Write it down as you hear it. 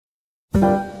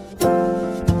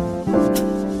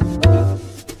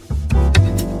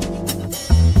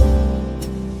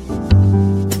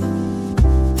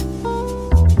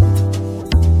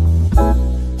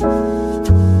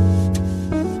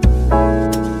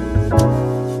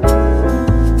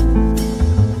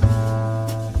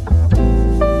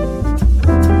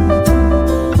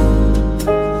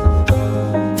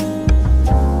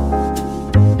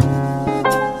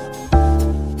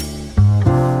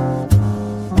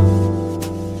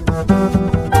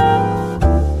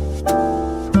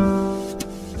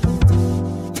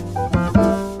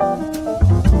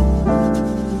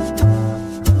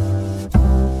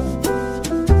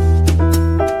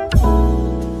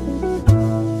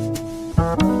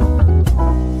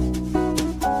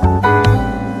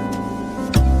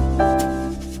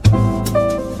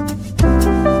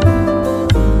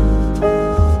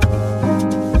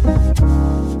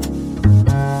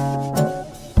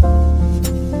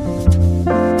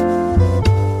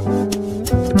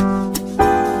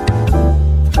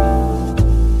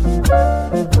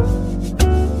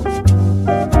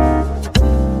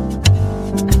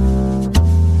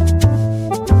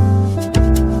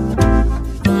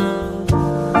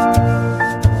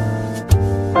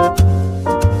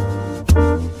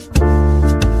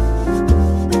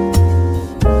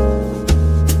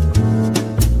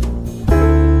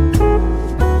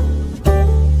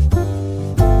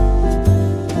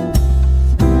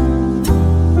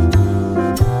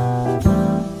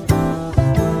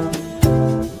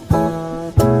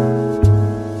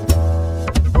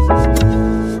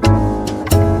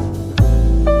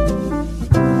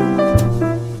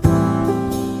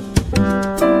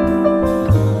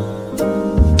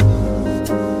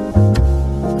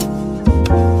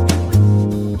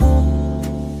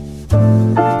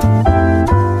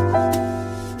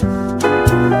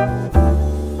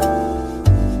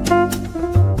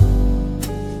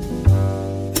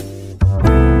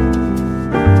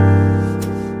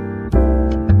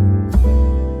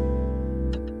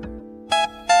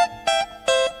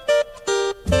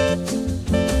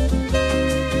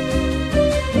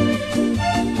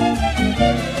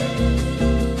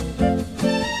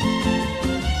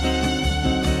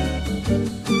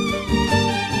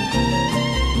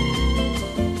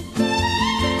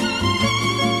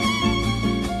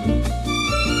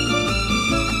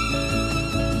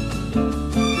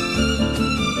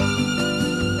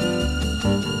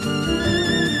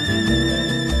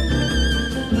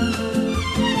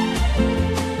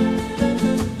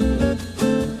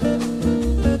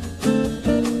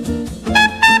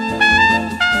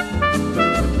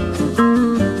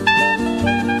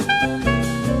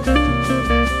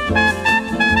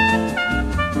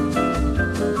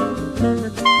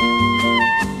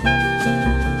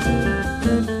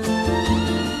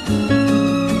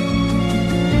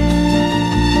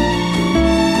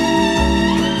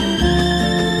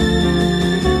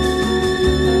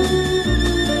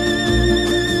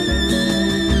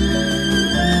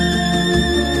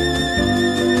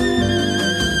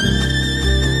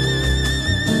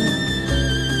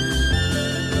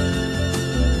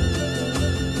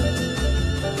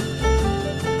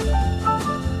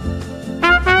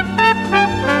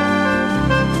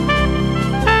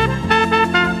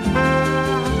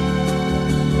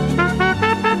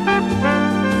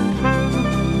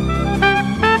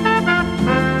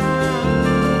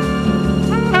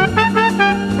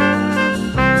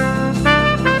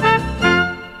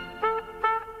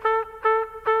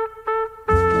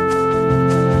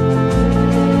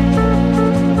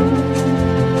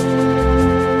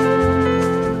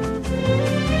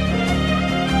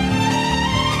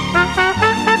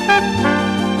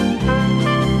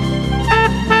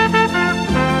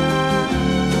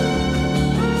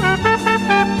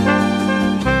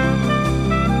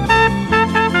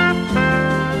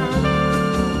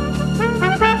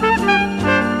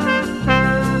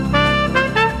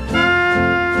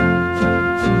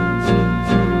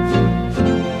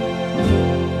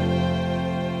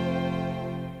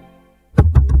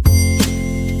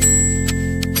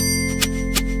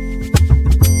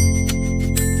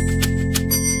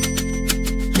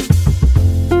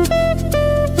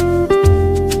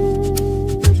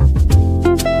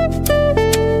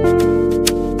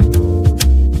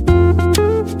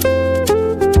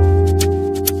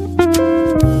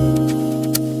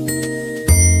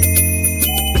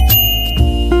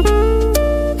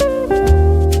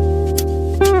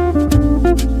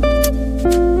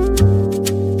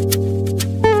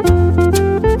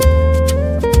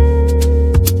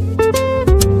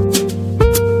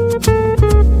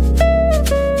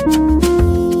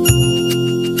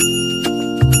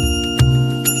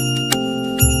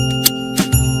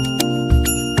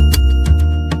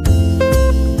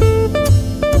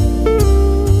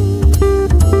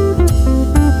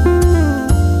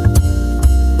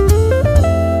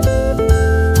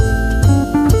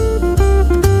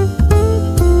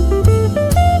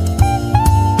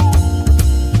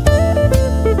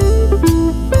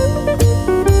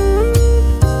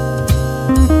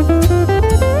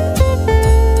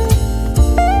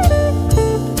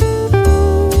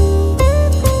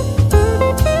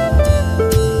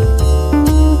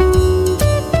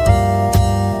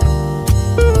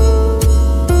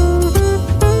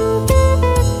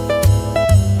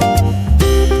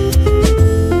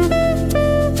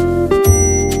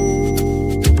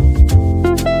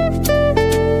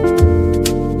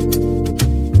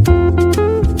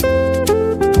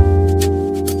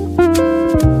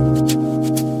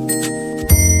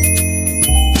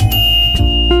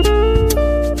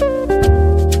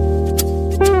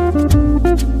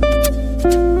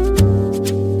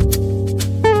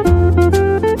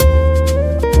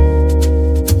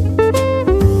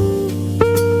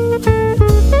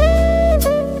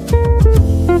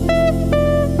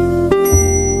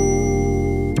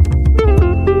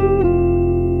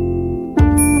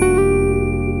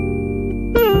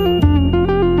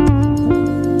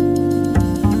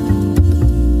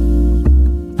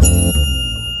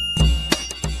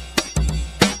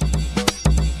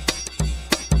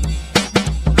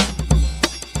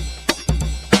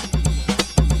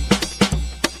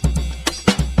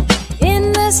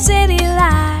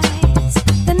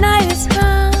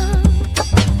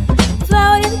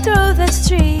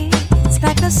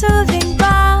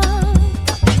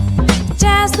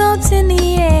Jazz notes in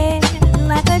the air,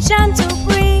 like a gentle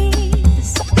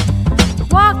breeze,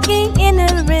 walking in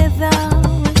a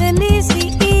rhythm with an easy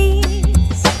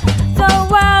ease. The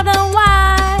world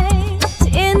unwinds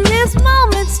in this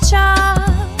moment's charm.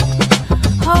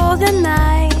 Hold the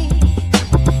night,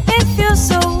 it feels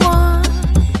so warm.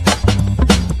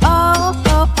 Oh,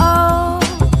 oh, oh,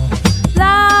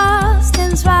 lost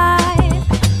in vibe.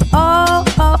 Oh,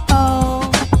 oh,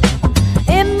 oh,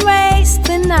 embrace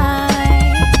the night.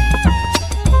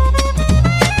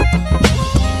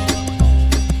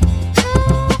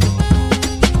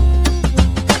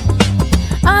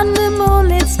 Under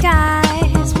moonlit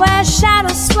skies where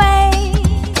shadows sway,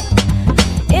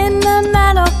 in the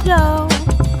mellow glow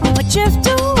we drift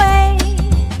away.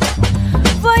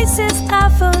 Voices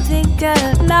muffled in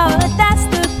good Lord, that's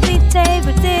the beat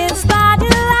table dance. Body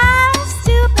lies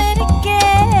to play the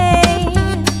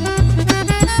game.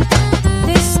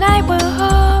 This night will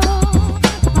hold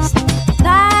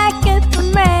like it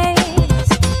remains.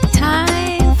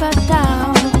 Time for down.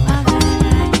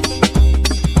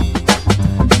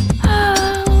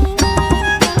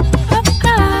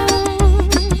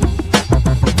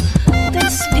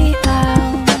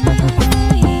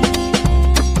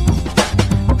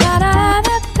 Da da da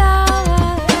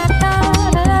da da.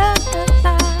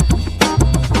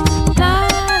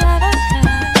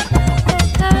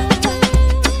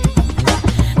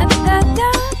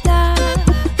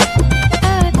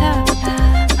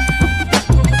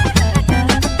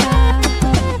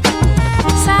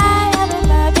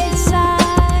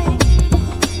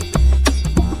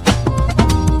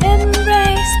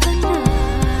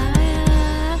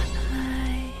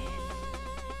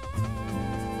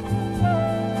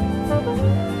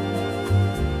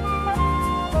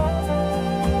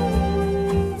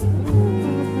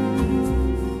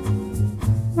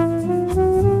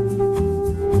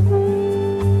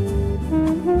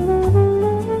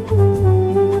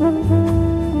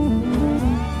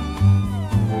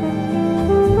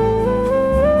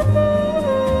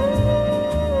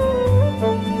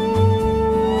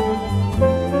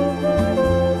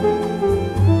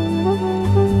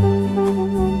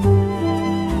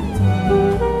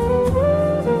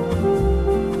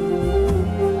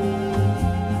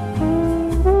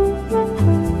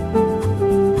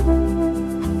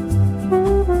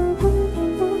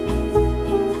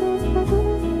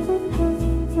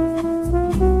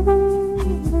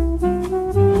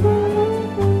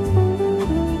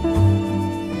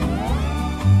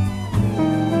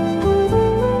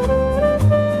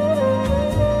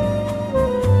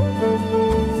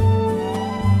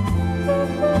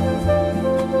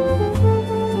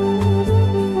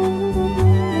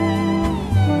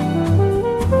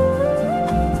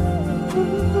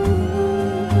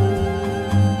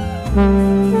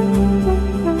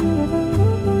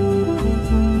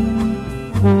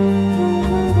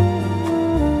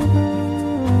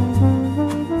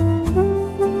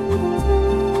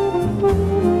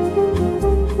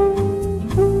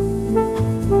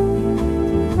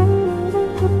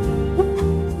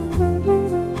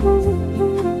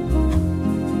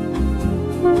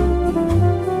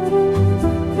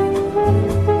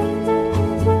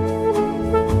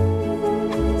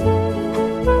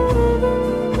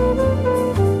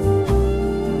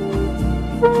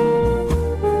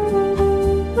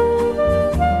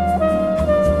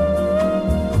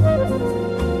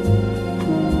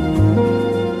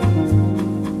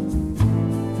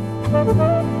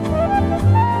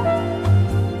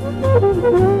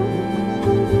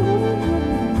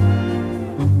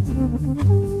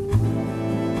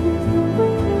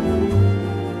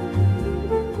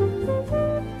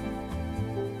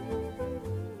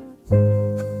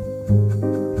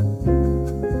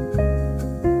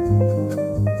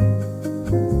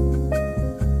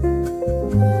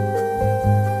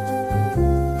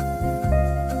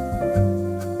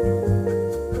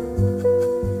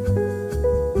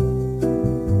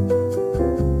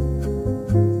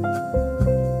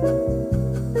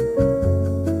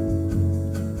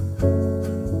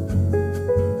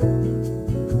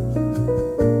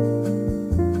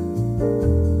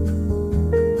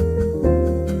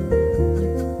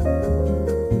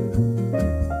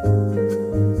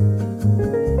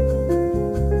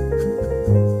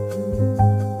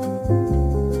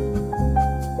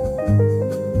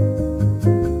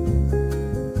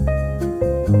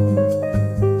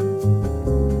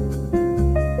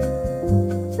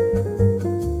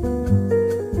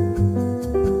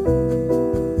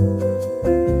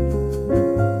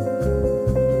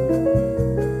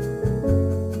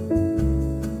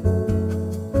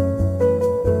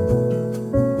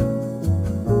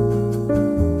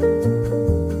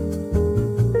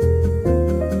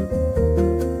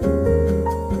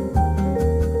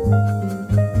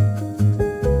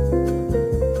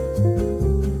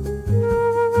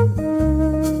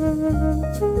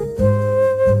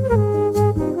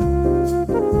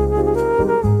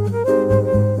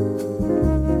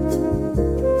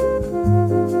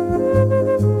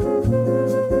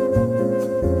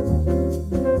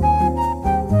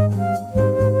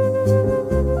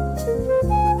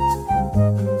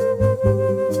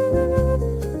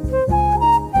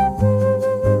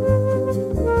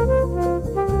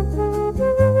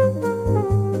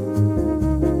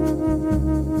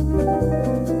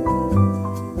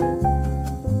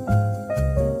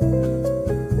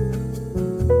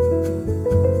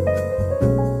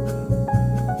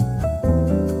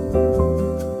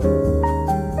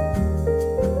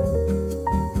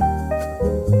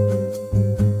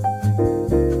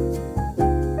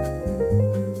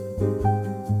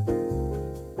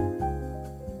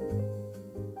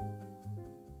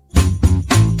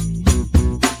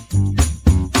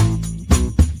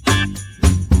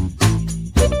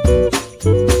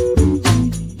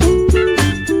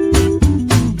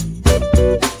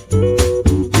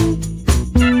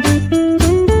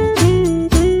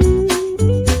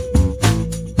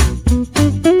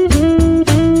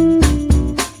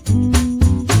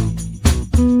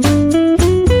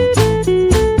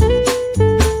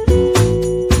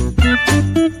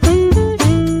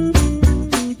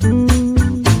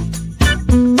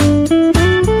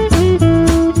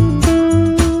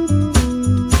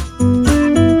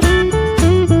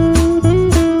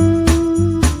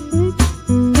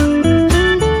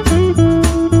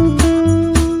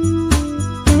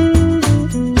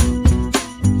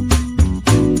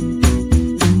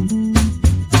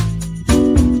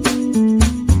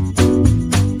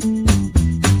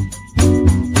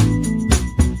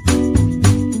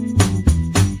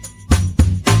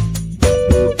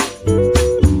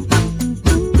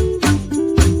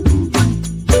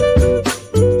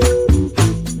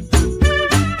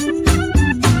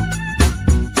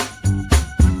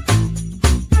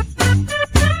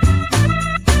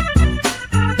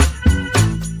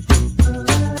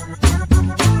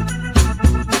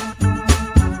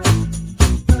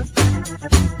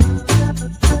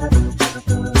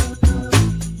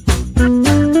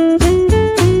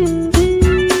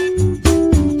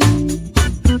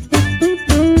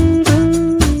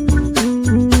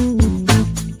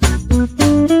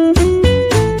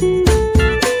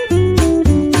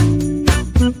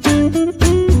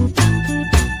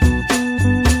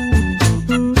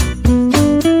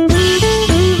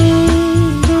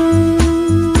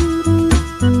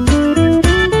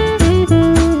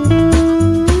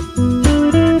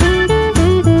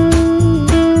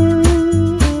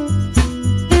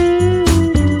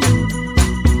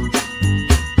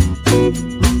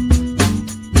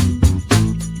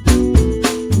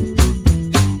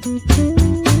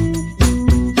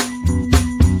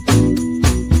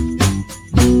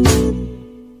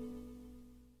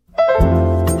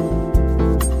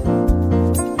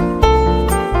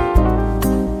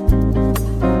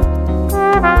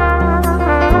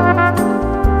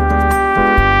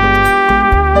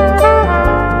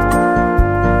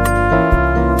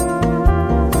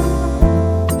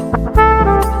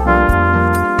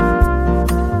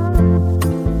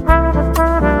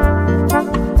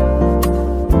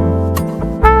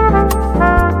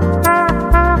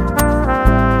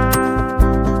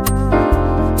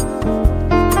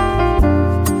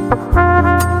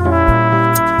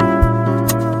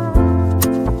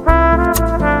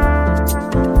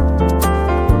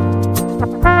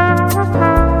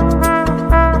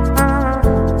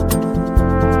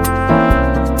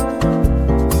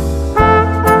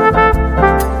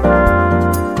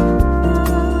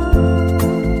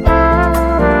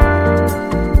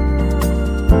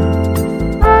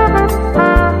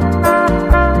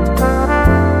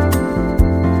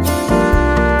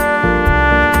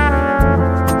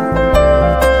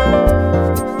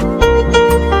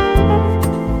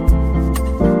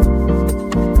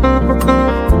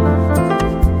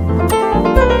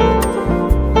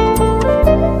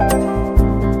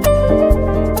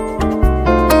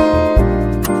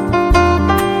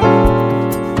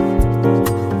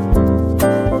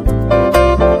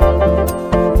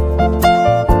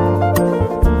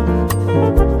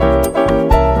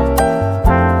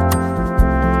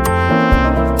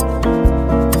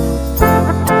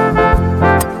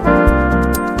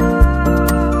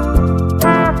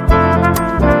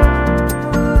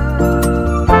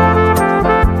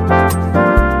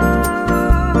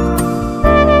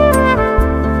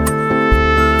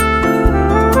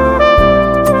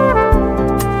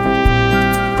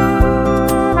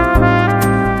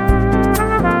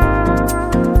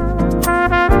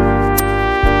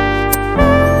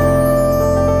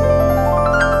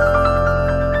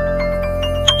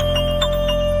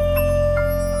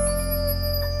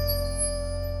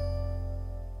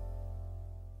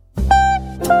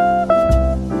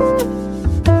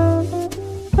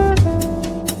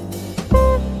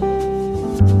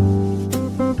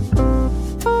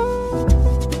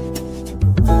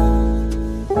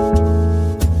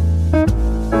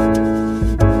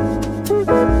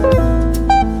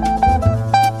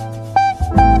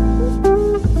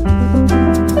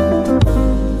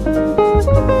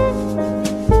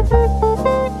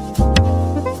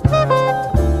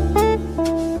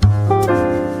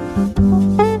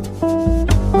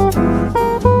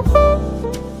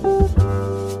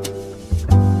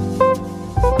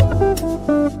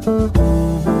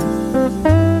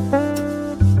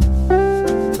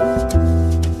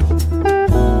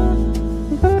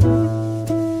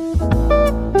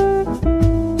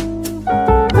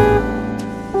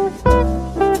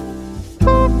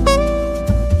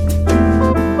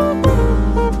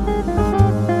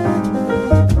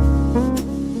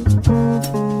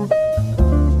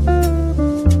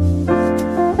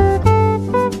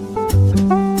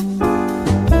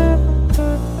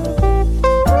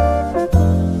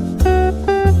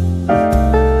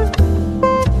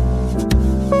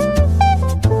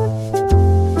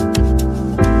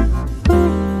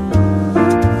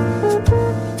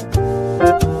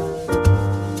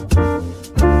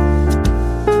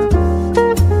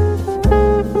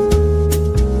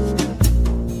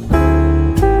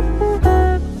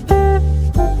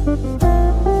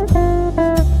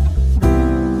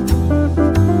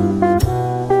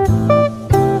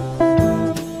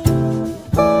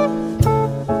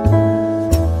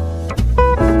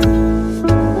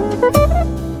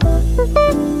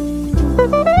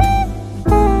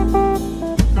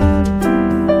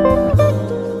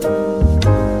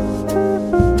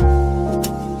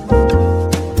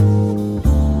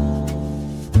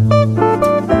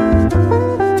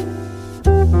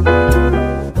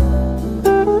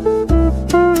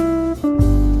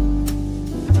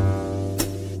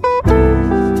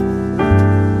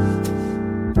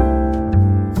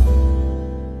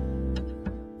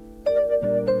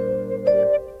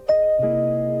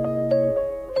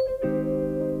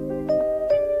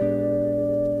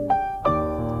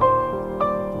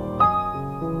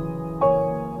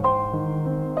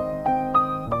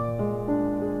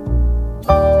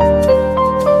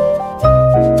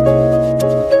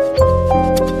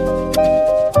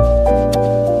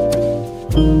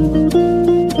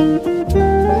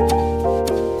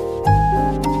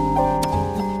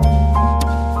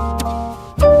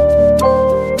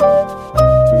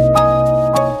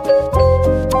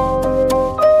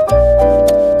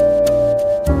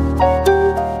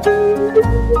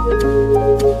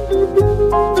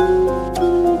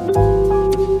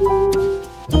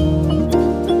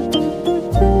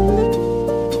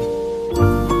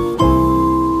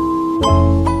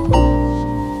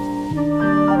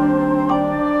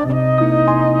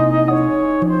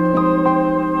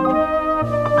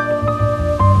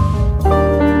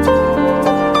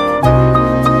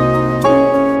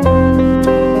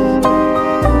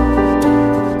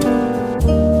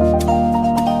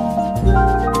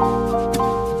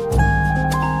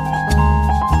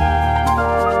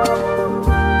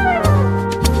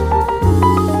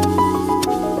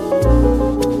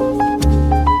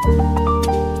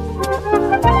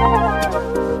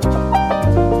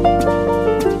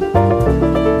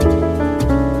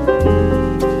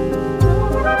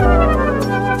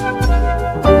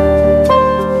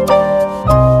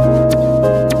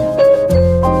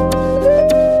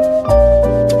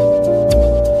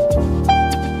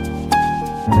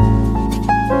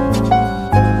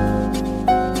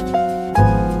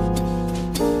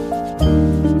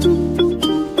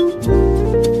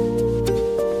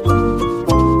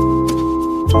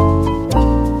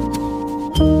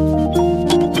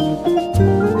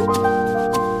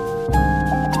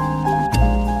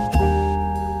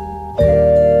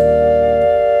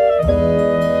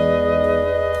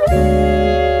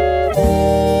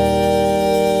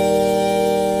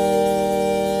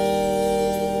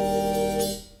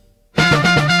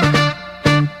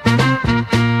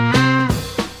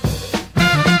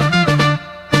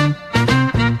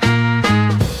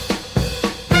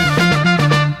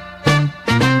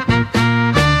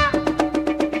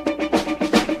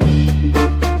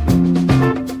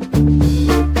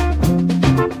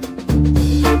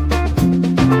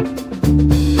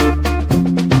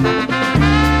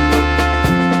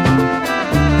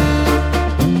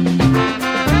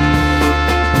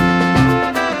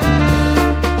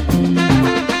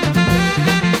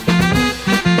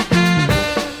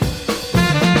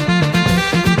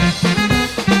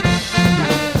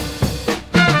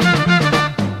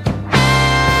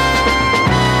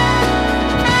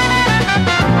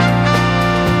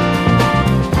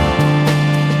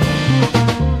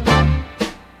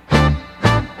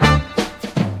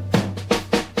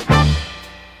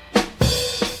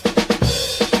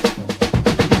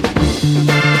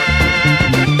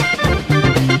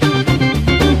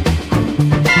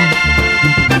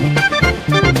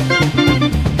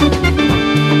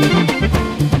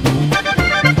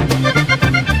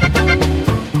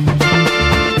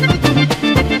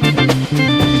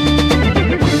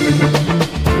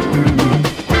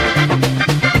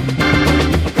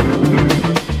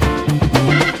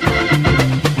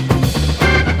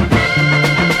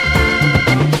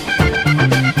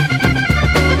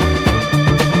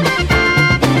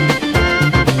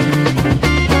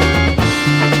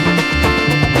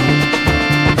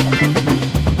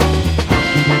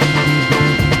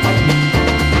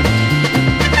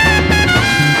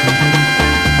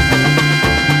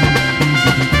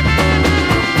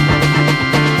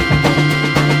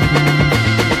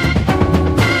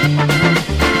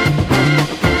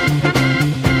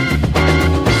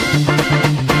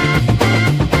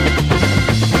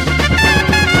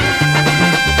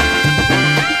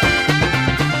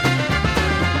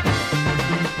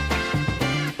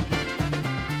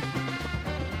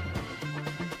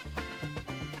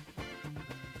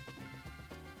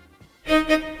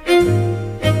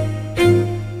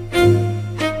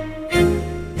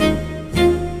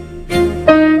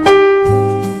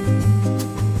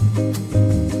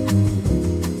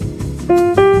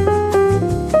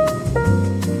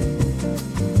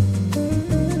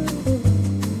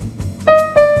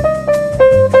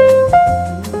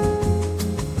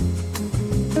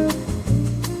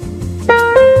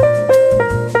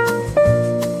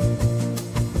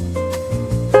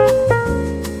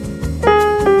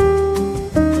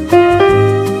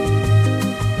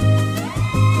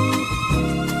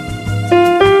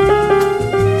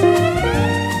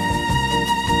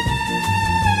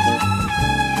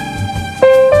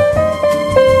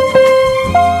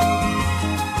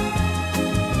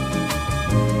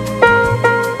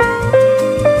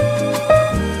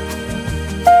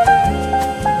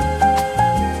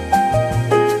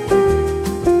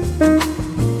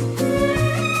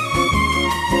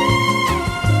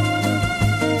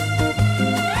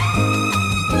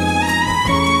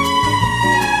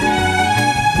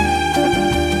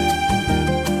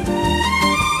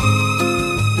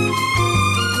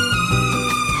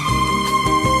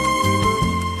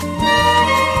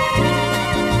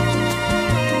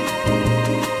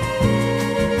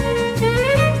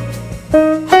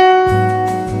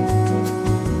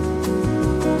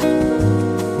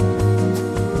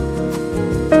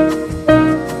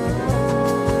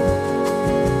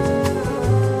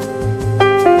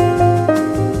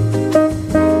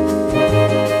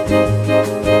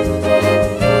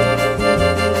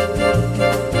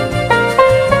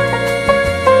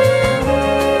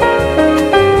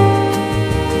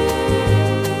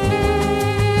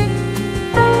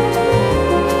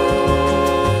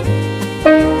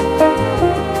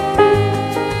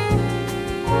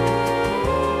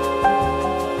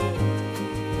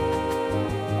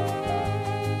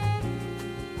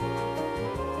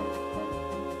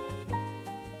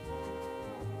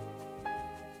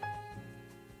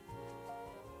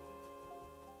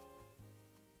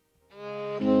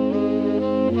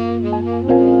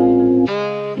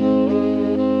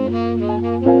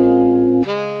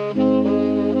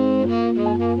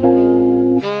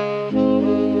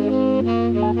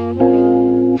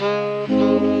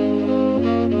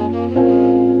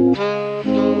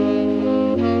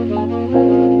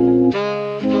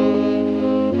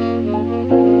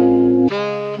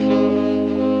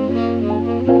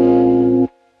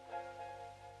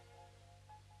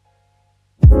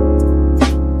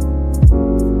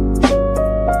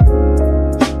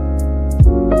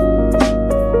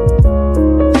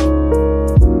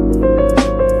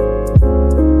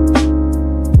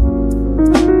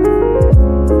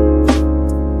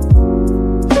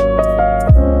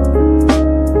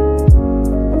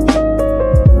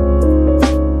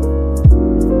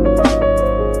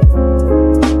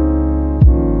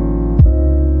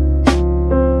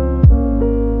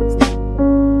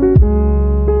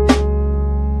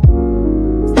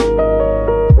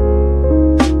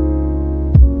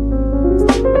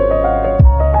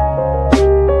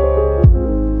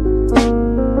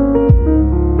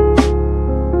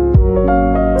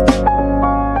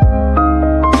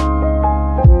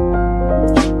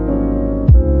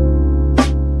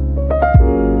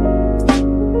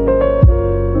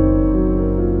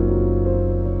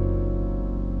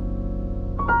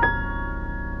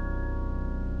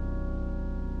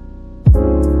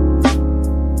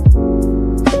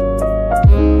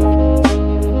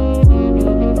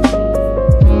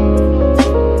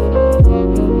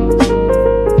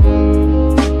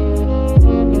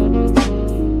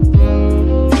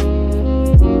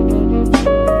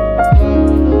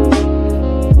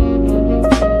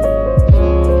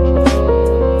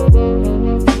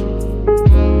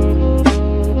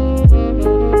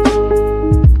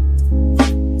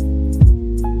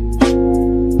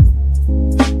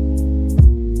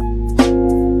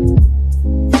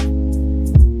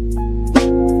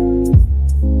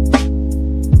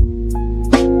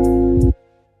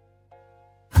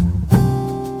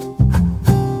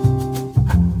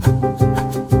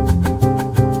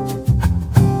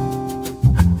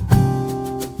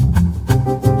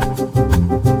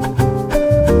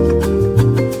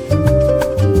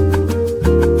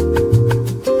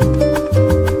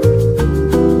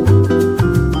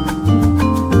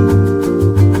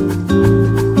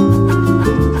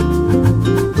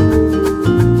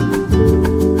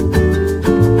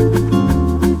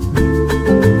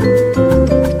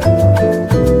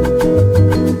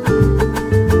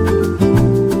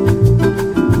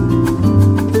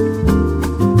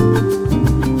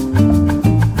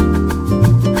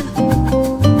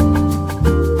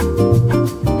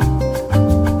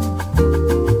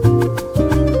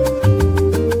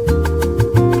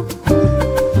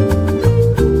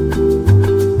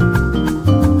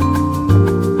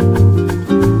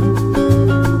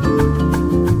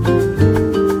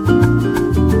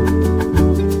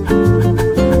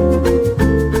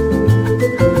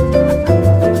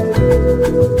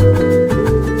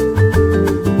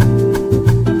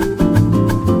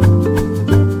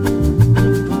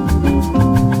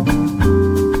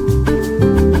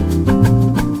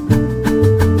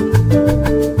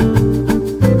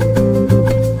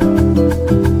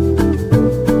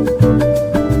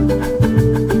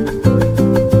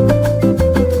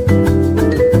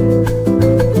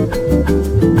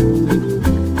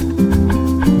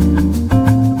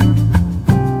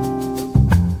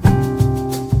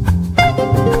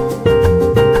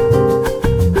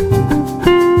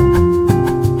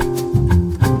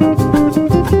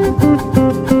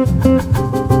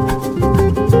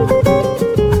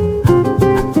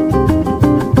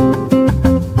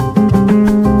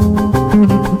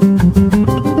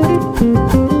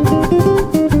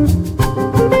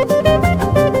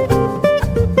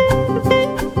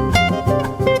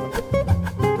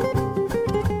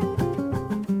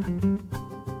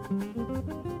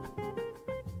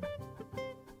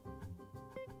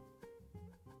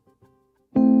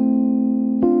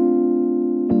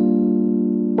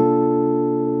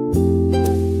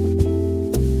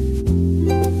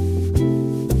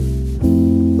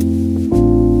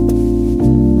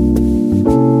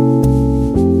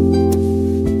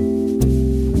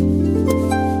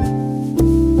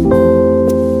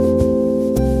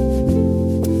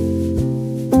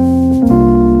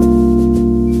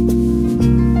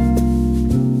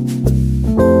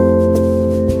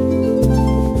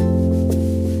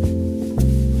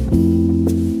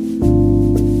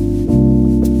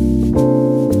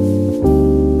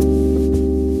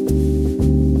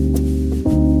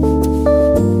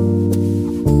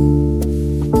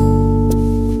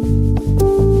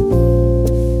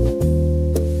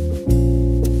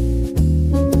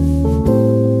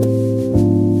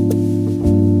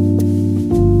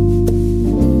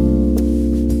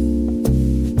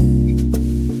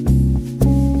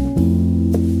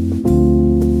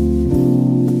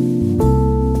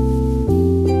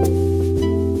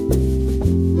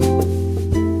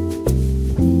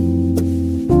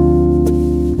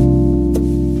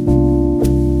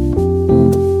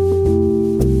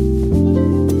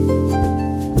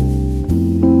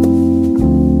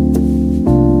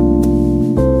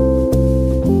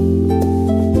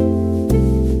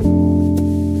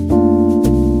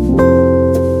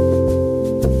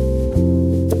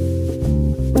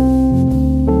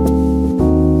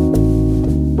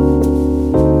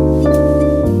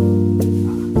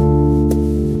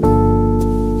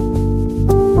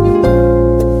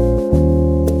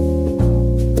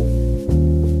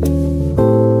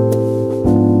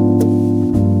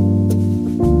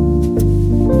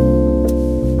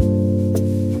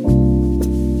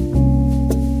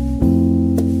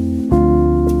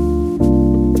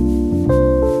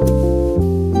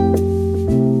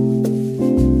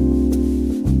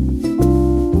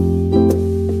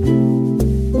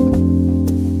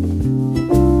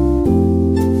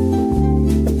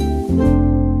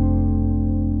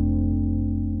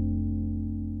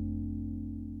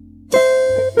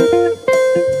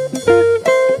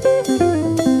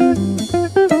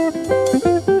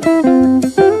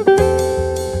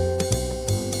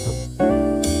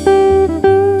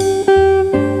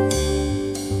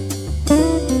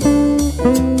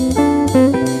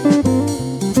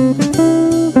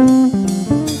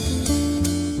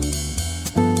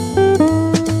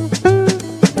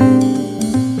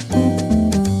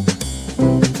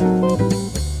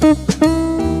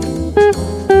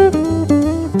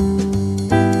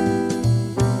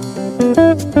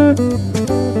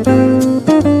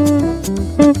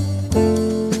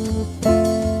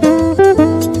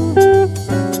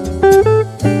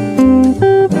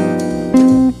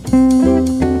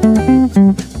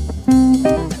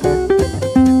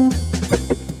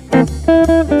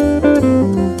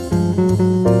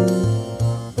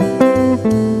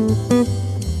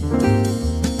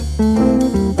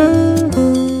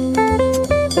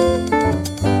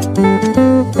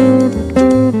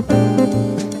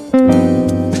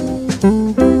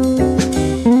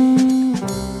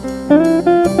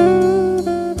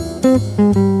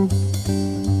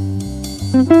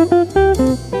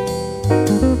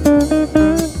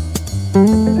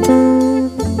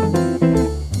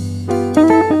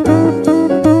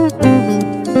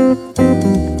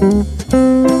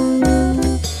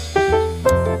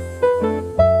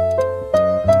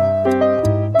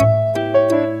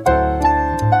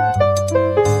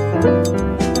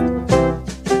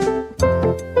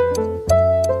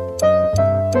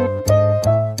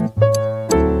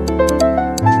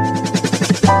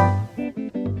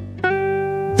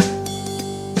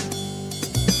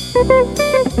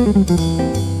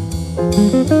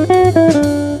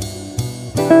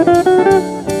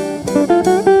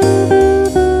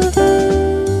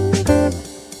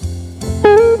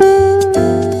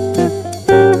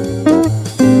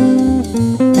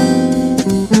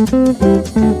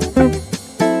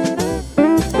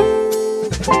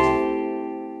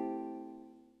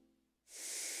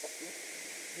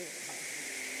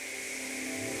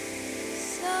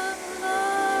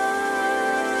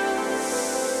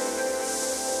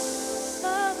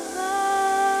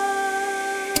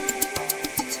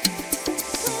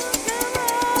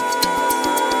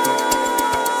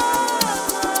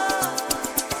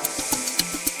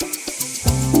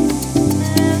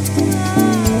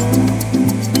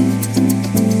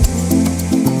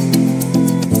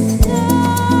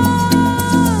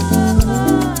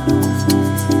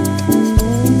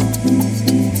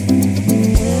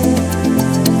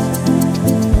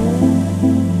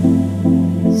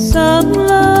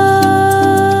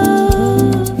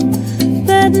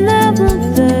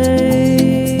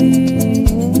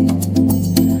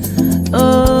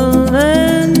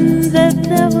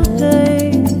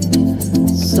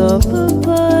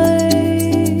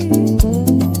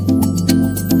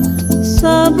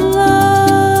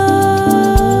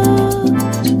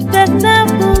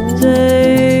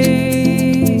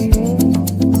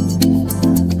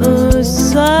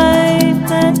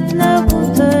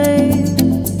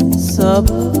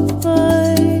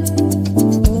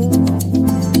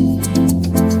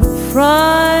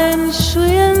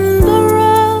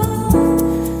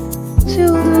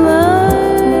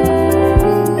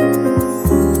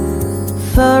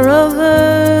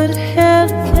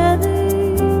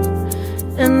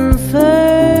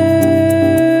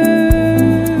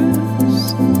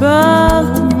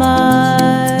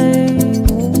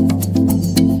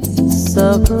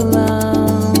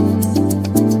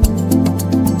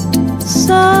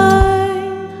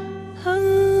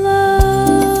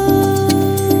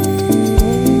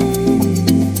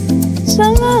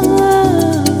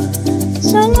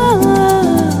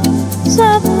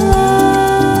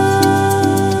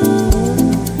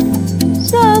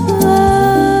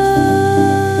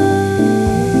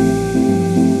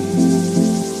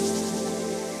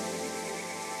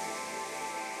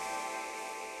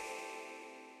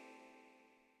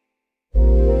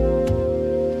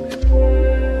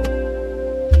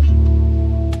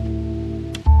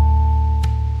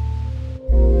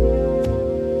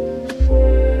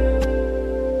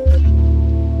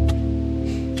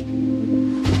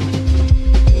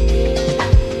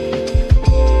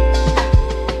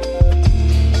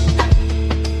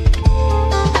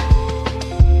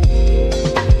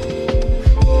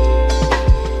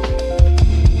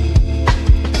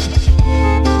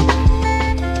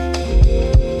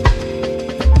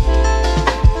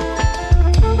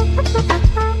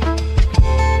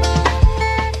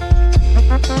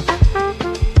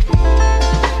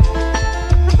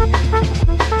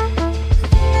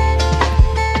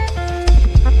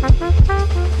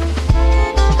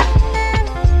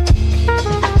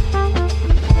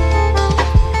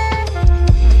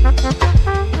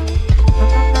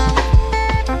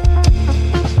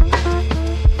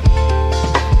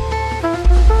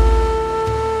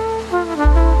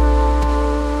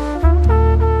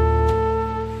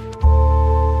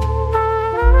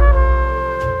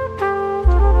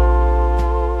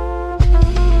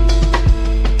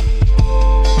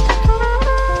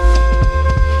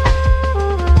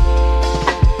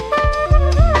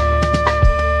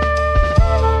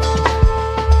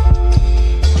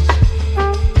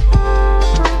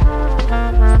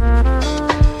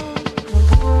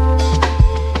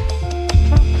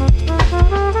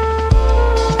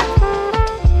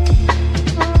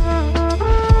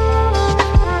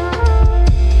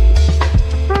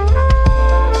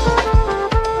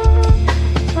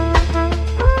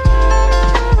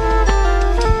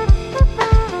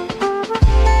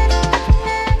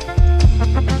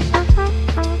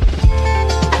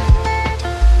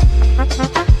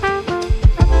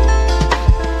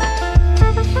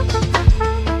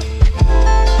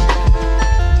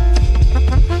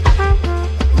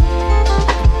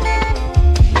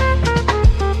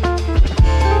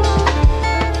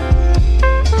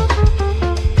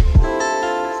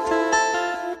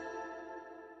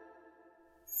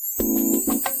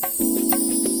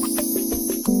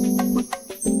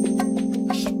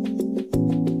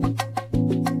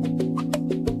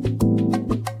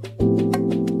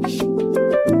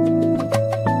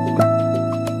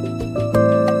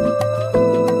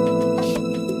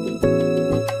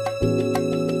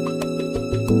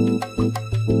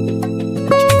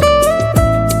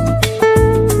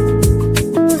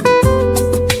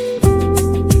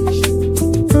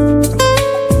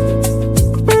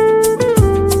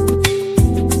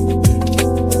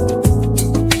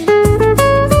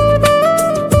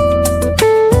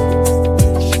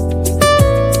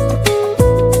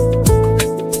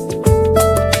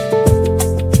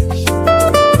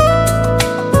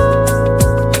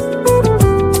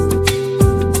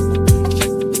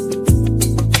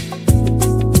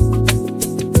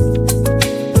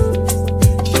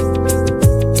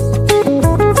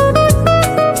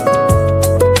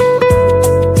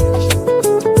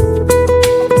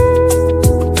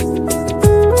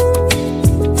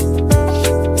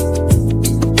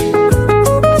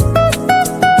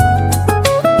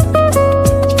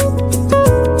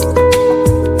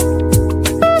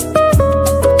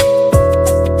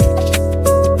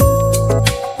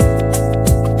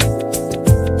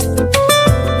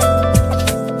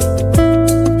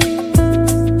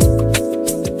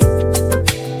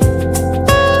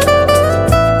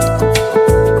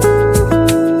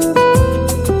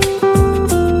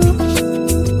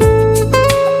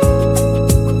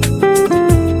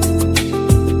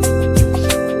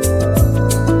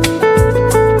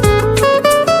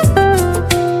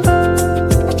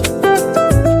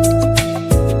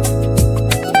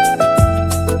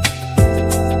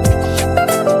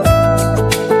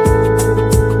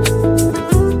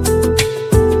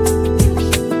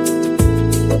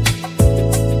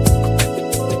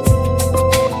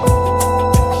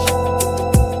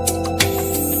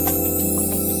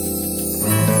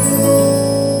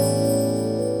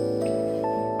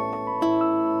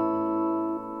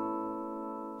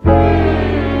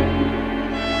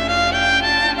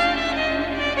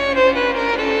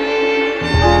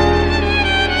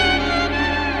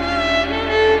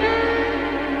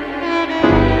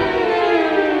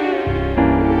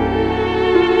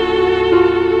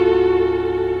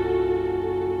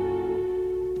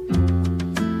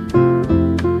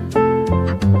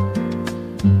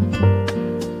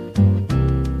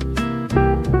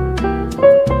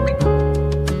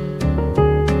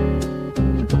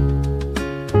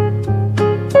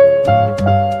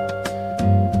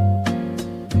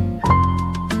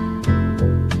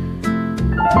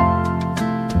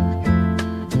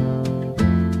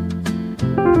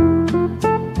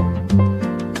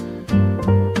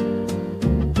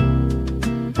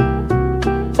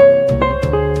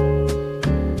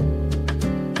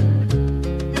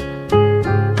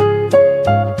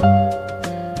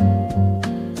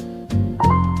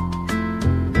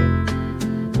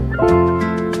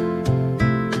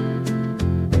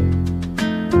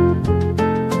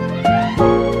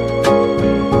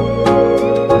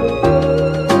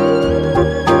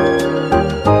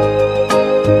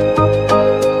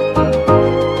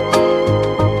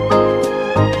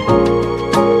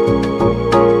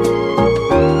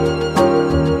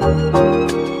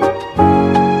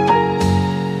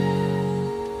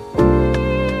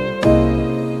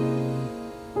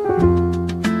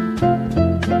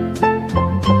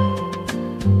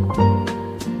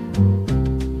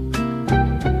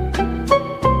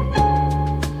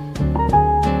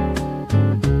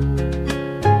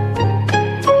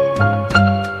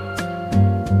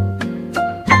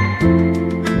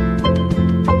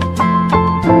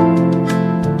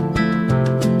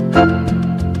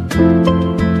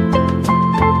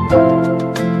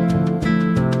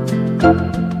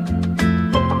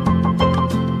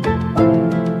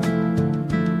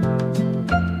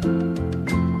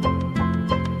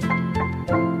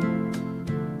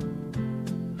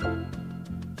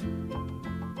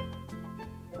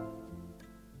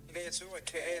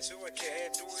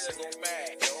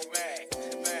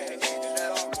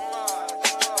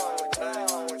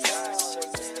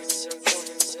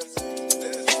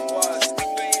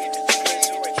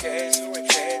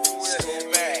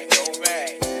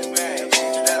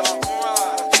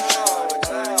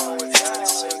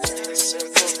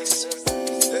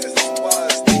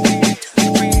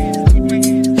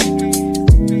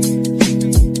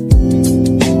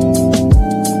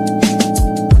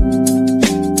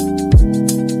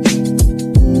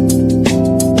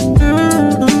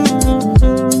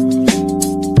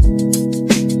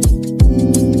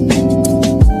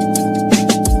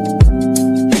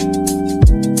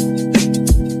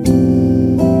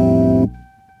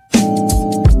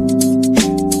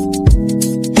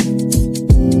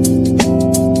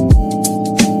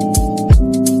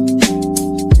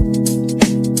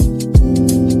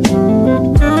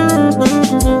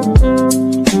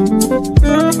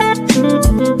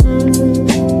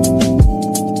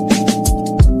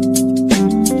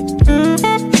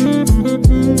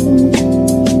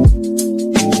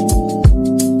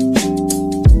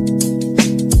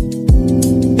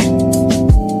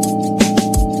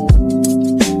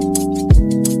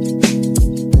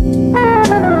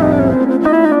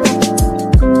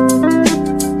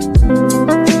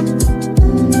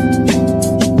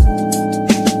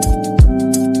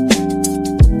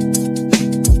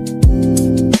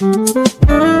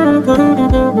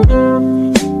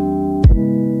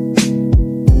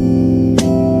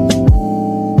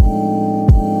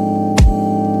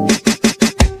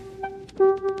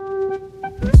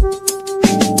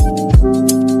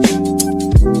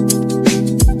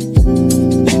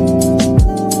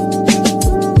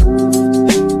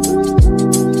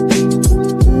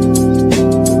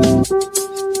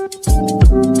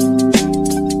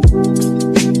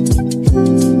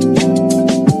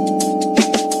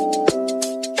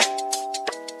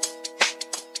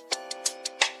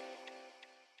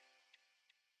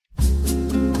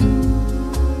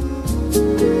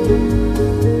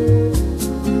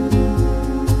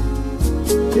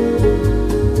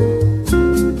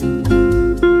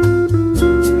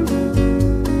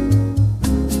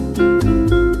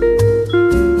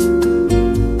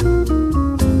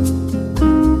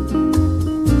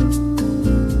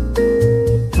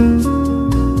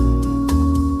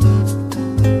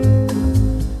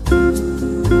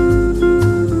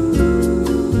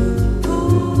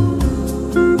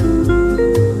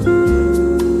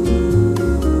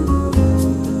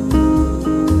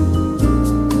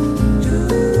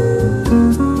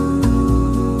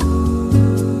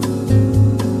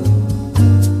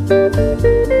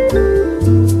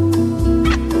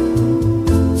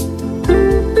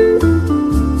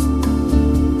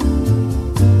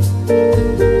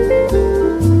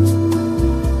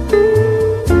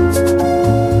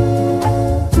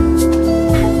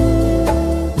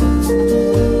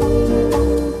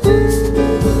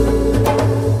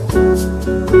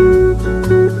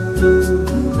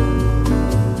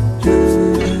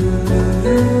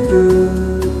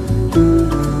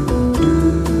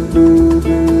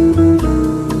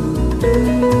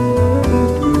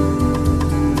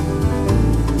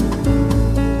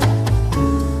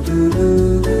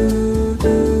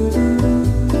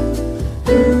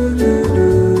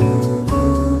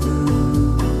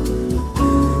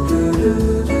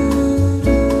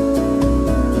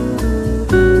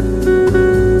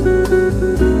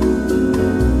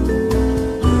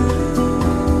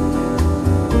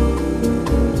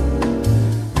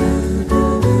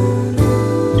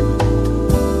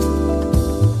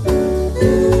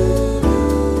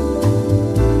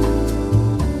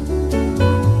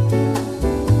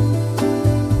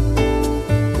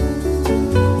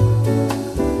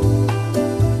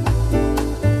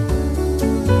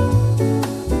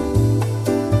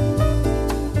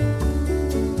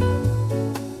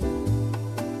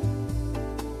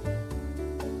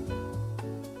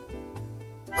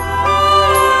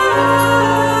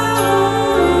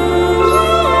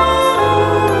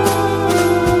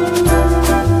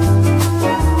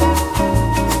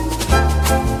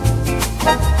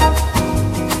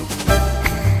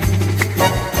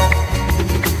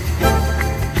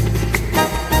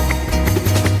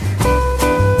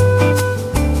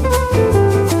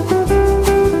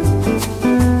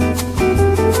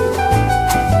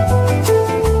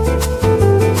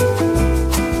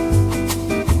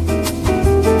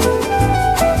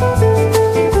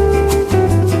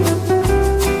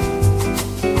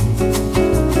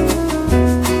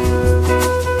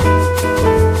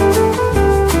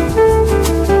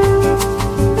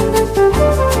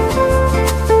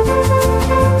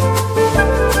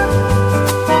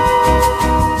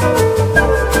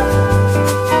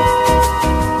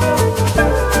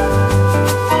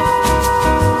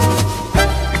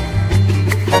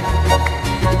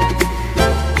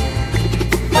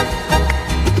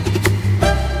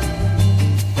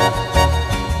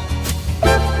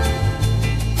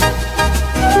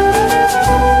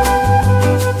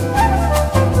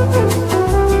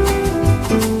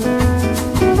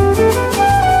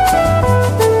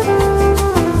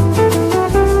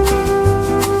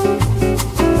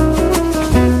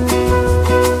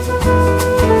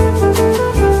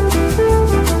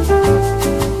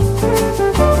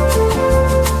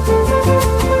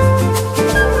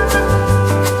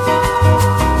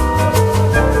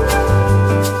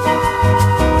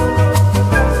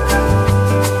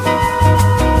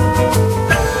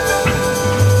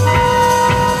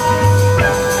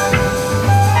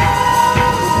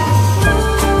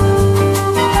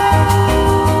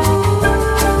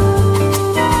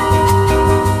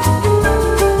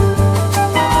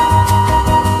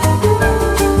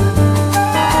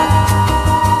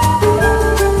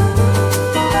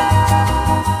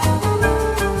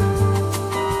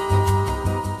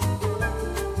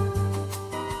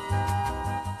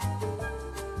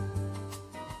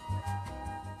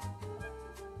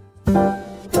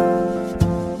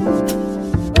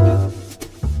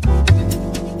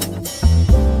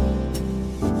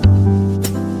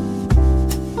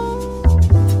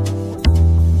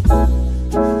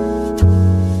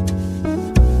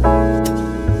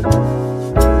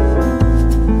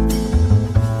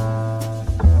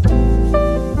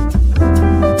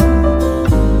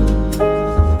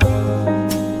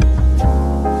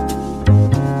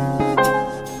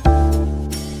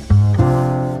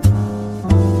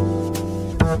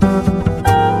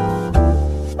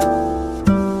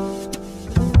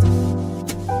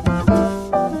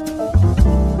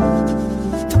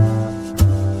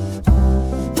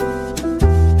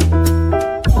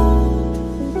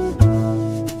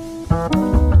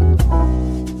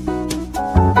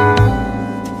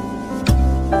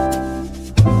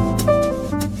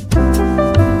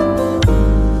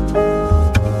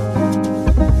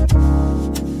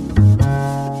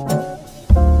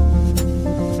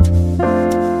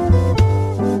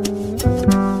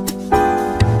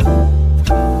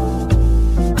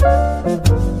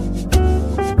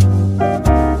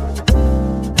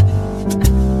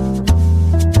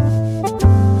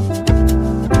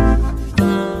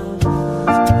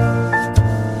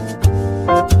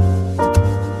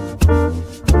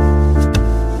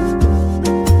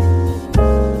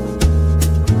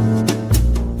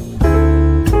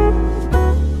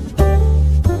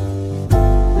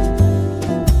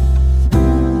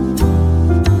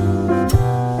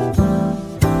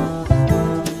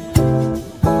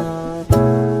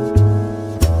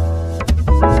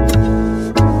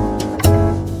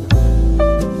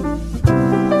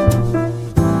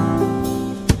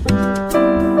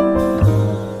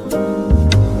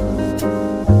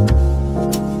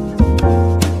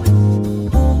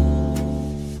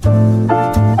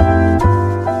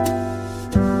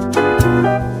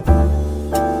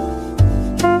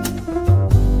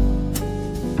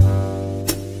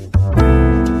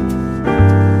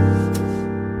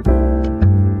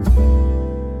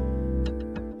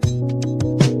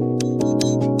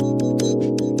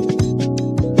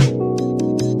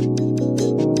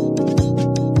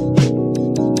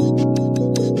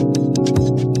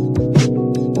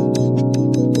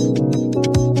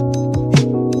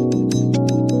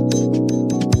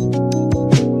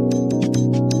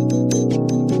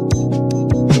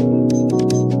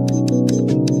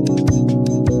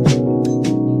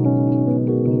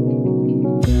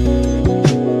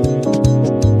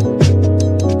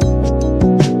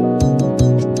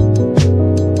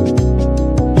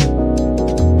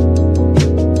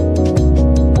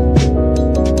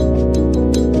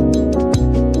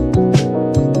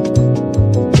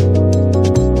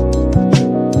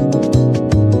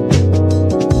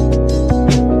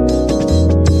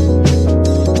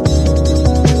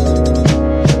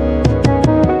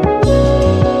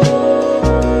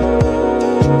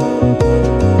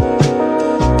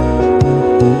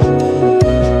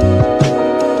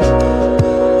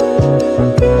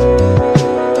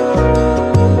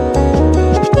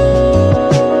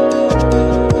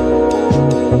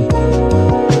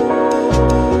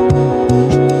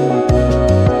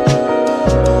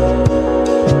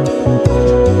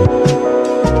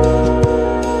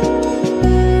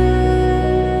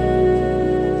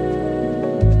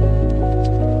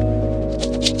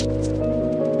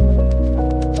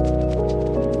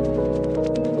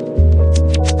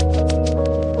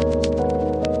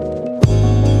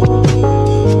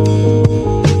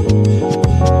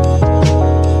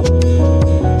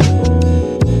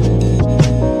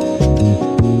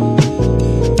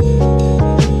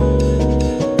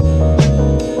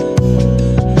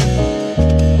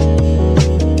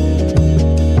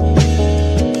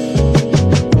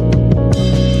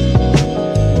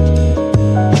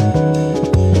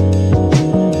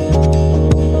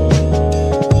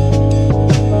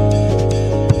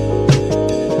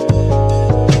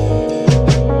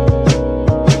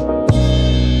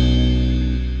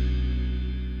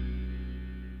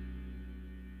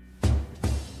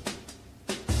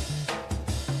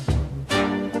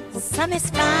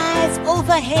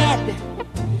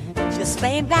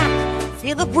 that.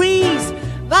 Feel the breeze,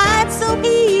 vibe so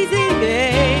easy,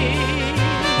 babe.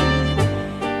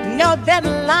 No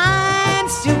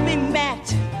deadlines to be met.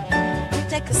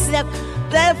 Take a sip,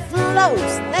 that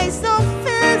flows, they so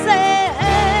fizzy.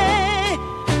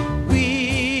 We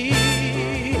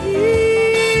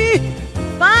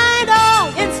find our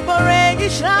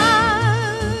inspiration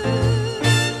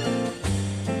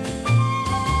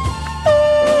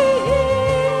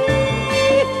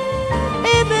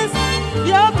in this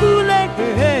population.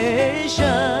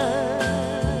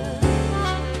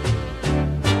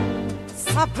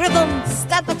 Soft rhythm,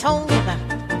 step the tone,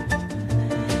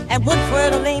 and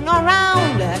Woodford lean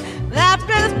around.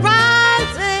 Laughter is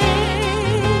rising.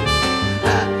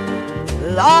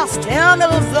 Lost in a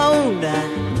little zone.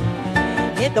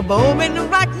 Hit the moment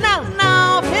right now.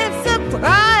 Now it's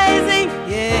surprising,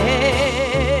 yeah.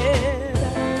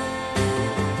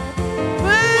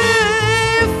 We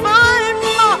find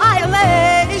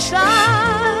violation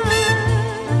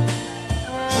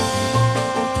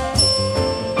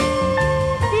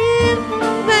in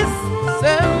this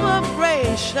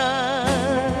celebration.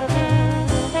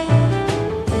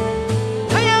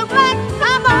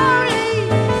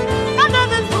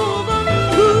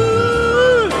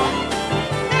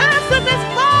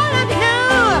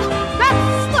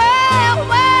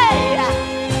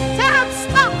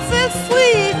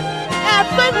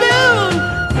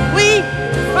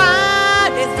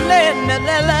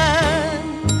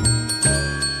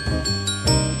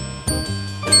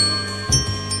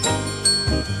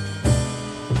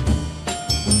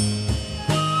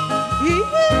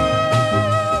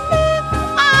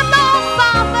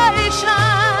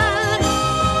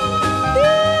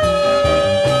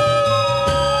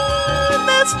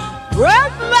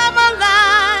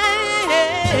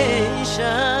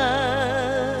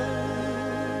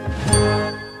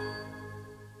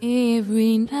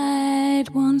 Every night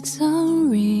wants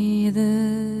some rhythm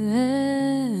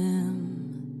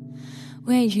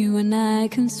where you and I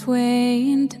can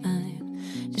sway in time,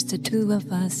 just the two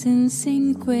of us in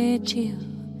sync, we're chill,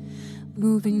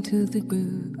 moving to the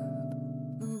groove,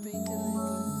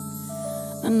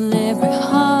 and every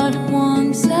heart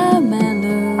wants a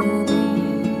melody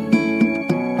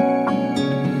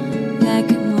that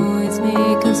can always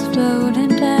make us float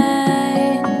and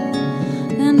die,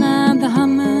 and I'm the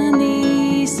harmony.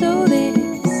 So this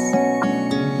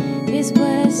is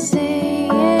what I say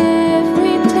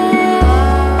every time.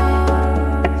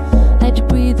 Let you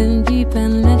breathe in deep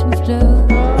and let me flow,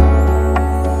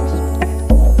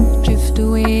 drift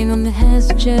away on the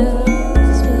hashes.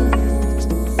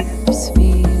 Just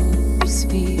feel, just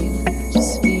feel,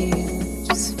 just feel,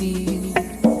 just feel.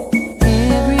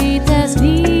 Every task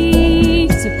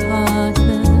needs a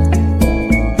partner.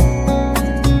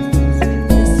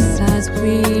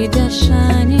 Breed a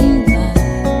shining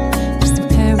light, just a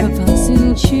pair of us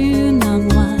in tune,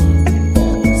 unwind.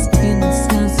 Spin the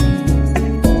sunset.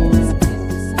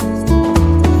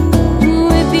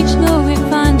 With each note we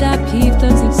find our key,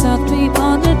 floating softly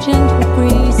on the gentle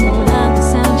breeze, and allow the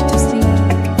sound to sing.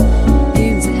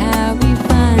 Here's how we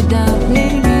find our way,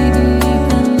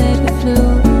 and let it flow,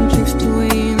 drift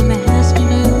away in the house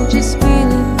below. Just feel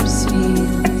it, just feel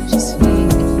it, just feel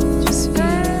it, just feel it.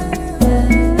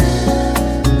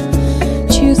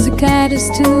 Choose to guide us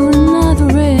to another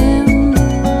realm.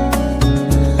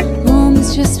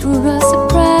 Moments just for us, a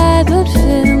private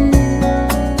film.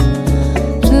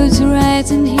 Close your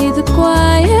eyes and hear the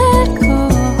quiet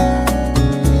call.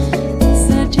 It's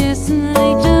not just a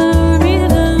night, a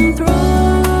rhythm throw.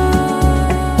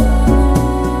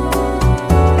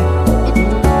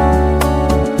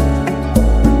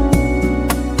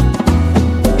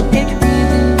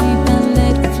 Breathe in deep and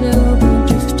let it flow,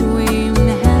 drift away in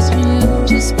the house below.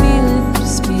 Just feel it,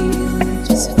 just feel it,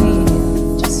 just feel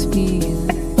it, just feel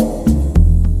it.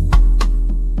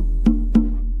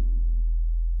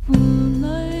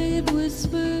 Moonlight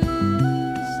whispers,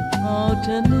 out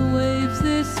and the waves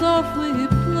they softly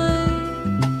play.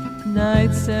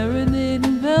 Night serenade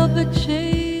in velvet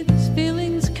shades,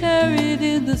 feelings carried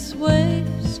in the sway.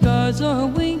 Stars are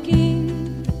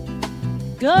winking,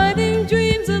 guiding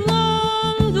dreams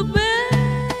along the bay.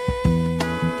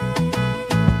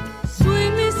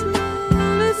 Swing me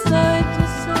slowly side to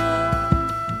side,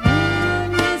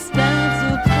 bring me down so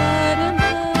quiet and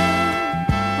high.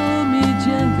 Hold me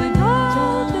gently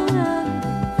down,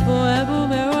 forever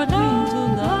where our dreams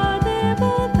will lie.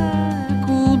 The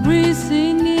cool breeze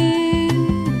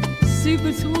singing,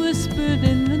 secrets whispered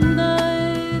in the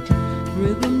night.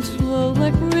 Rhythms flow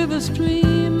like river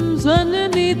streams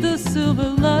underneath the silver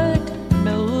light.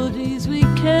 Melodies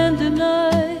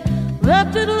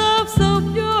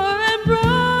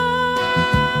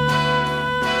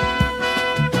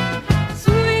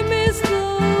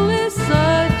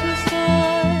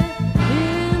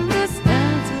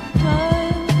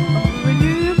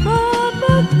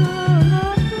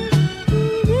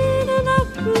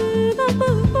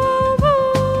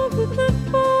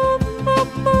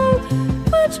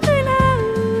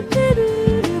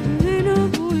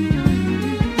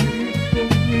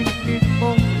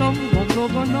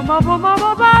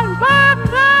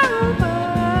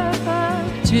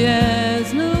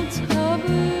jazz notes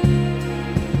hover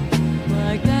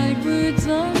like night birds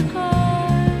on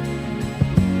high,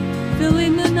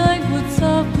 filling the night with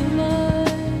soft delight.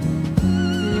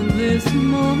 In this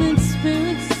moment,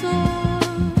 spirits soar,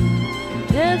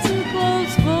 dancing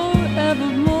close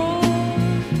forevermore.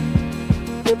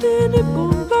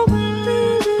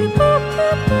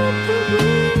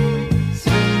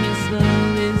 Swinging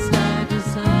slowly side to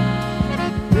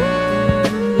side, in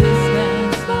this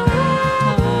dance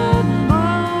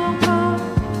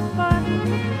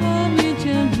hold me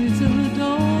gently till the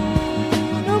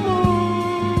dawn, no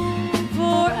more.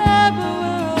 Forever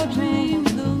we're all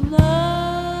dreams of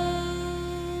love.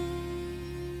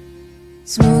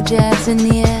 Smooth jazz in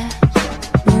the air,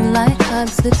 moonlight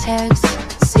hugs the terrace.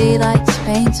 Sea lights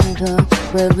paint a glow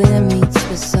where rhythm meets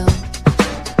the soul.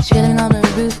 Chilling on a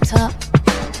rooftop,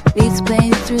 beats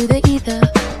playing through the ether.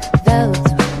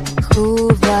 Velvet, cool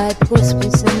vibe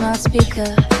whispers in my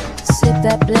speaker. Sip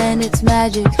that blend, it's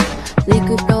magic.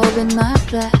 Liquid gold in my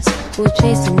glass. We're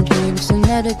chasing dreams and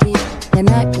melodies the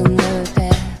night will never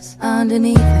pass.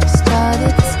 Underneath the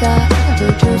starlit sky,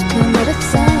 we're drifting with a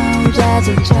sound. Jazz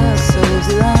and chill souls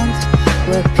around,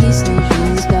 where peace and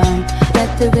dreams bound.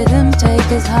 Let the rhythm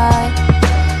take us high,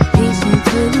 beating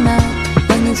through the night.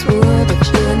 In this world of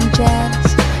chill and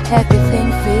jazz,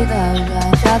 everything feels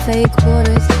alright. Cafe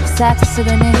quarters, sax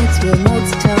serenades, where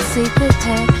notes tell secret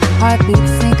tale.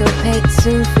 Heartbeats syncopate,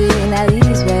 Sufi, and at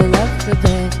ease where love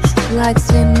prevails. Lights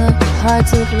dim the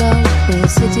hearts of love, the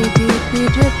city deeply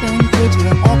dripping.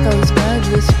 Patriot echoes merge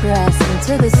with brass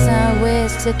into the sound we're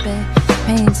sipping.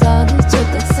 Paints all this took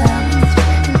the sound,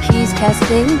 and keys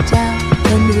cascading down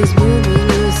into this world we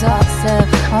lose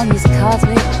ourselves on this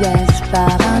cosmic jazz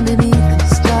vibe. Underneath the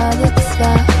starlit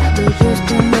sky, we're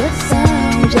drifting with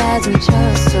sound. Jazz and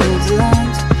chill souls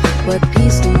around, where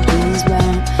peace and dreams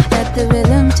bound. Let the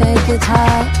rhythm take its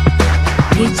high,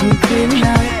 beating through the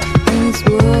night. In this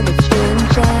world of chill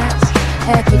and jazz,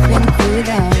 everything feels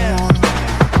alright.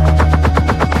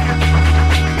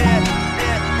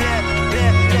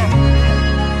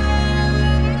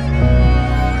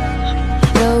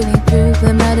 Rolling through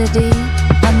the melody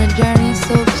on the journey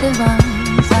so divine.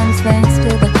 Time spent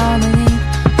still the harmony,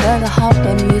 where the heart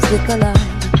and music align.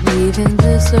 Leaving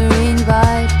the serene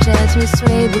vibe, jazz we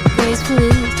sway with graceful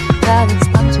ease. Balance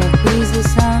comes to please the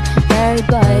sound, carried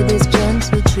by this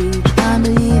gentle tree.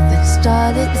 Underneath the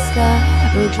starlit sky,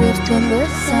 we're drifting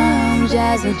with sound.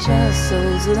 Jazz and chill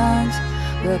souls around,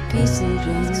 where peace and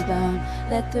dreams bound.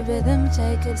 Let the rhythm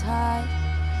take its high,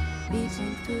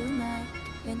 beating through the night.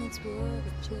 In its world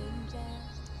of chill and jazz,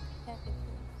 everything.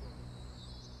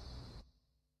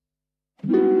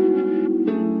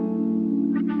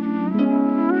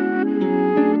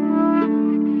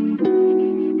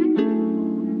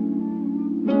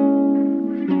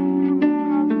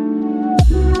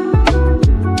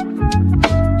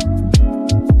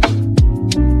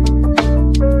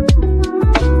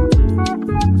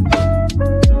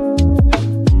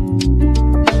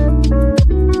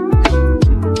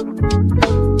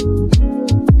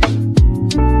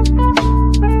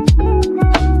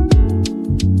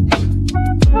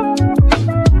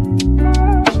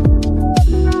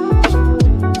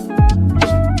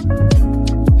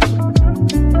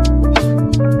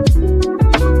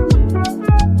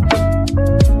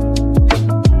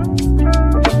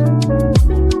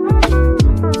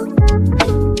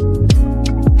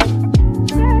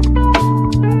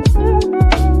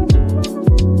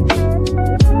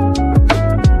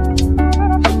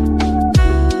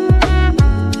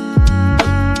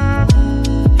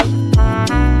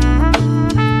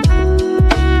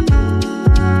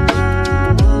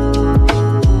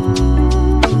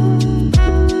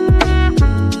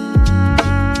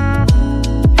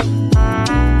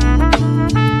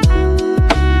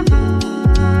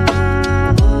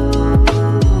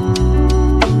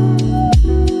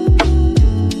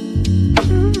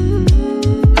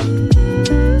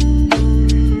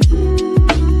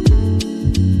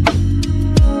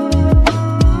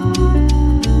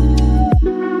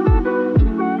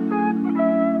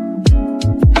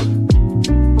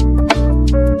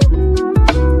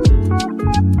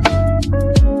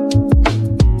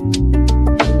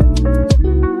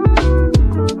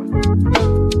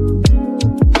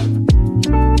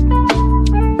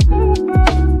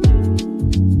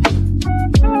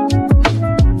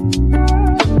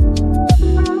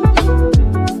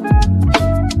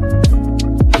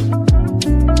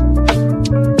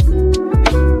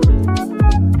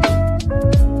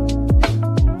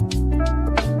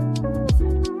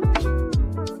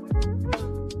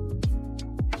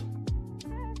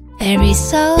 Every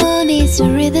soul needs a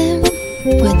rhythm,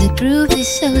 where the groove is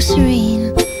so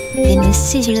serene. In the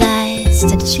city lights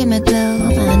that shimmer glow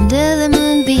under the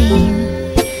moonbeam,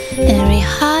 every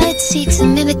heart seeks a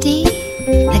melody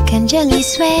that can gently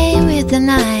sway with the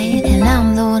night, and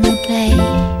I'm the one who plays.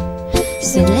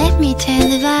 So let me turn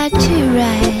the vibe to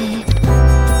right.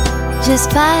 Just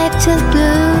vibe to the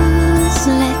blues,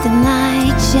 let the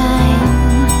night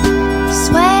shine.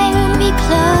 Sway with me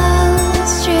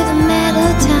close through the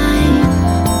mellow time.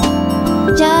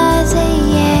 Just a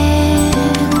yeah,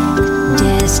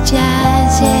 just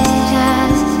jazz it,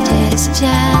 just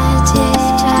jazz it,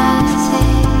 jazz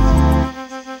it.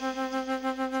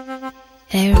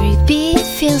 Every beat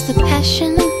feels the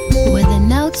passion, where the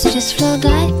notes just float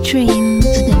like dreams.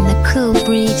 Then the cool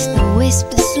breeze, the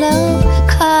whisper slow,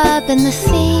 caught up in the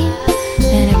theme.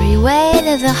 And every way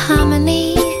there's a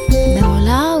harmony that will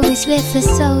always lift the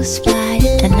soul's flight.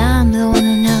 And I'm the one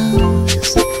who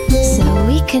knows, so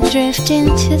we can drift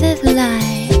into the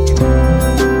light.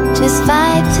 Just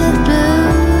vibe to the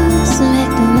blues, let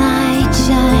the night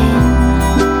shine.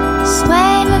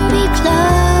 Sway with me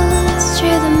close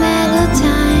through the mellow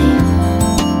time.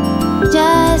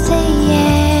 Just say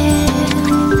yeah,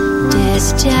 just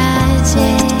jazz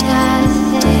it,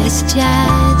 just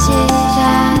jazz it,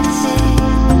 jazz it.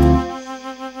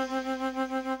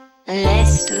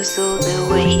 Let's lose all the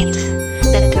weight,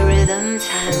 let the rhythm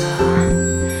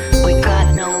tango. We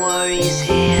got no worries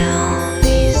here,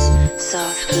 only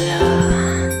soft flow.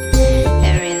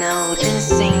 Every note in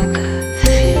sync,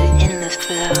 feel it in the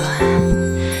flow.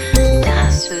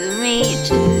 Dance with me,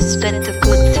 just let the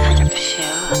good time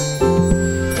show.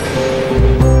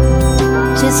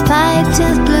 Just vibe to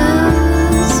the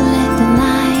blues, let the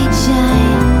night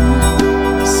shine.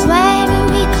 Sway with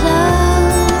me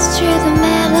close through the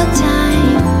mellow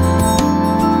time.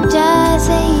 Just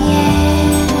say yeah,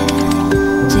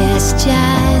 just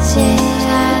jazz it,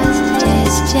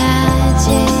 just jazz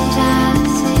it,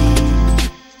 jazz it.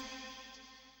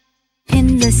 In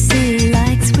the city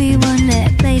lights, we want that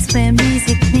place where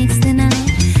music meets the night.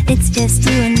 It's just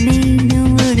you and me, no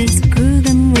worries,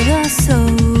 grooving with our soul.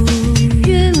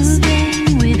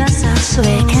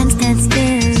 We can't stand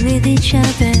still with each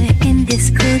other in this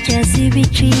cool jazzy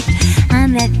retreat.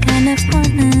 I'm that kind of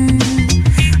partner,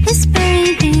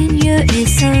 whispering in your ear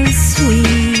so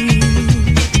sweet.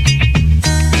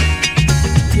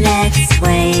 Let's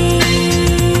sway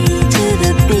to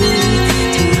the beat,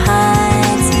 two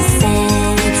hearts and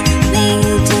sense, lean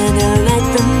to the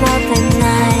rhythm of the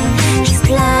night. Just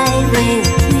glide with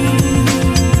me,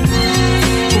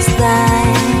 just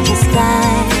glide, just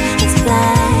glide, just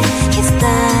glide, just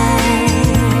glide.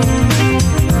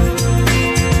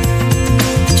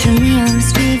 Through neon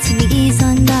streets we ease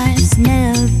on lives,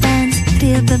 no bands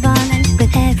feel the violence.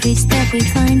 With every step we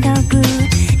find our groove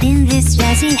in this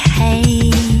jazzy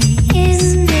haze.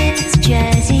 In this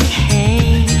jazzy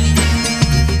haze,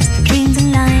 dreams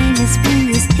align as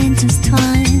fingers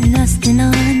intertwine, lost in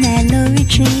our mellow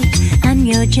retreat. I'm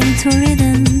your gentle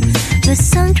rhythm, the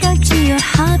soundtrack to your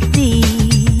heartbeat.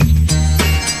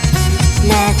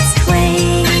 Let's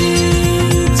sway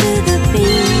to the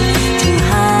beat, two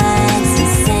hearts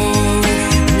and sing,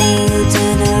 lean to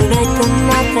the rhythm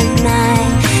of the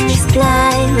night. Just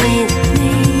glide with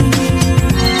me,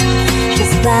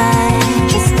 just glide,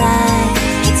 just glide,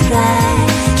 just glide,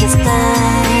 just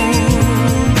glide.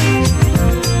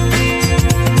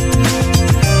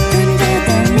 Under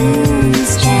the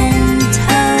moon's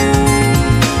gentle,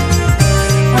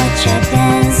 watch our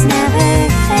dance never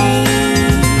fade.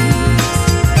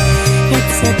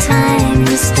 It's a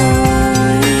timeless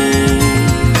story,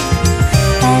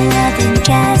 a loving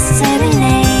jazz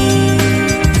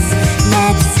serenades.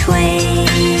 Let's sway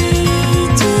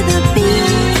to the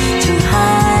beat, two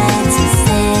hearts and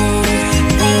sing,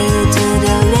 lean to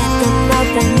the rhythm of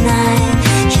the night.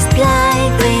 Just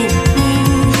glide with me,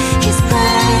 just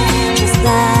glide, just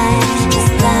glide,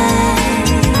 just glide.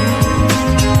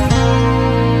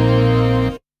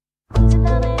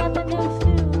 Another avenue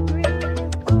to breathe.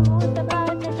 What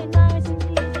about taking nice and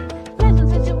easy? Listen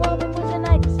to your woman with a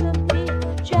nice look beat.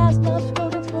 Just no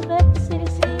slogans for the city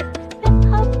scene. Hip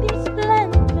hop beats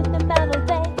blend with the mellow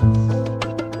bass.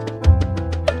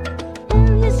 In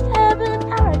this urban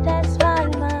paradise, while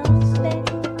my own space.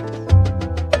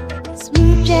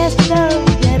 Smooth jazz flow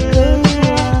that goes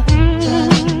off.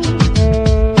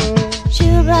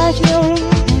 Chill right your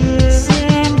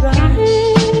sing right.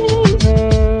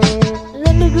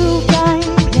 Let the groove guide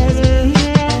as we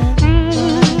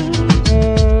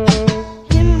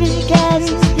in this gas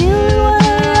is still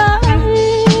alive.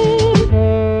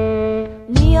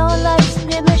 Neon lights,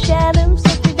 never shadows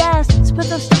of the dance. Put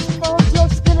those phones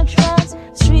lost in a trance.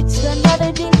 Streets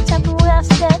another deep temple where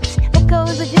steps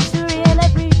echoes of history and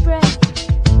every breath.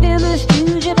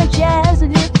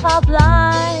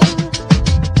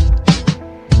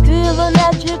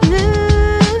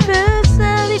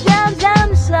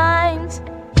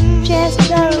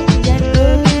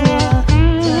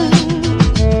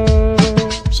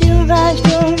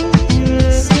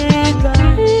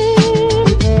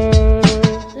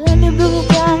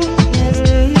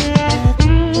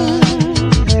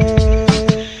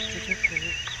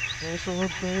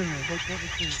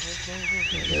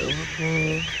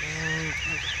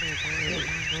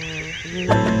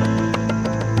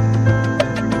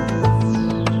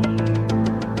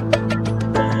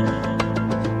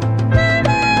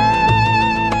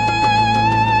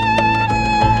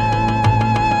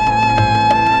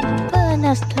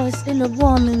 In a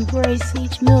warm embrace,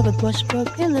 each note a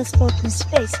brushstroke in the spoken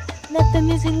space. Let the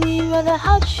music lead where the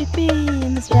heart should be.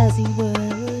 In this jazzy world,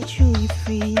 we're truly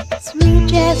free. Smooth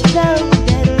jazz flow.